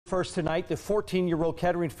First tonight, the 14-year-old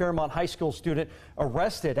Kettering Fairmont High School student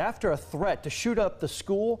arrested after a threat to shoot up the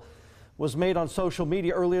school was made on social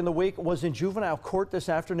media earlier in the week was in juvenile court this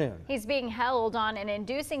afternoon. He's being held on an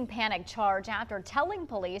inducing panic charge after telling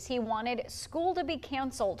police he wanted school to be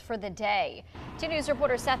canceled for the day. 2 News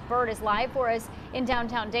reporter Seth Bird is live for us in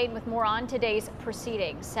downtown Dayton with more on today's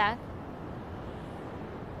proceedings. Seth?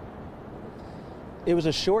 It was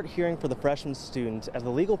a short hearing for the freshman student as the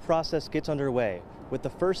legal process gets underway, with the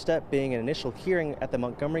first step being an initial hearing at the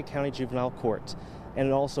Montgomery County Juvenile Court,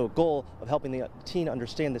 and also a goal of helping the teen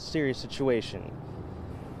understand the serious situation.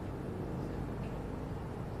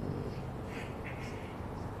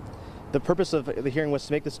 The purpose of the hearing was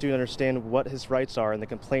to make the student understand what his rights are in the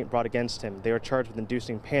complaint brought against him. They were charged with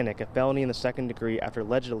inducing panic, a felony in the 2nd degree, after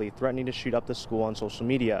allegedly threatening to shoot up the school on social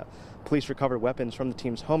media. Police recovered weapons from the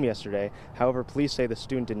team's home yesterday. However, police say the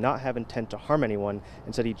student did not have intent to harm anyone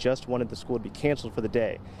and said he just wanted the school to be canceled for the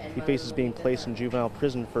day. He faces being placed in juvenile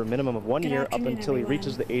prison for a minimum of 1 year up until he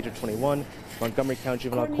reaches the age of 21. Montgomery County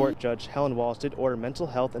Juvenile Court Judge Helen Walls did order mental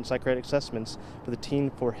health and psychiatric assessments for the teen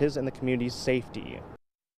for his and the community's safety.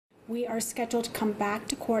 We are scheduled to come back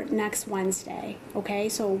to court next Wednesday, okay?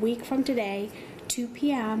 So a week from today, 2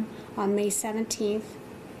 p.m. on May 17th,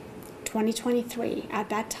 2023. At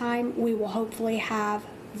that time, we will hopefully have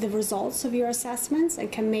the results of your assessments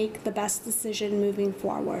and can make the best decision moving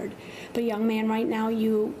forward. But young man, right now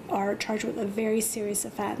you are charged with a very serious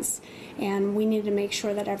offense, and we need to make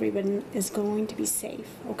sure that everyone is going to be safe,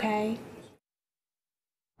 okay?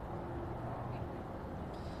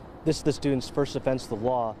 This is the student's first offense of the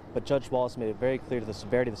law, but Judge Wallace made it very clear to the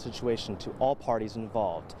severity of the situation to all parties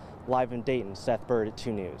involved. Live in Dayton, Seth Bird at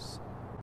 2 News.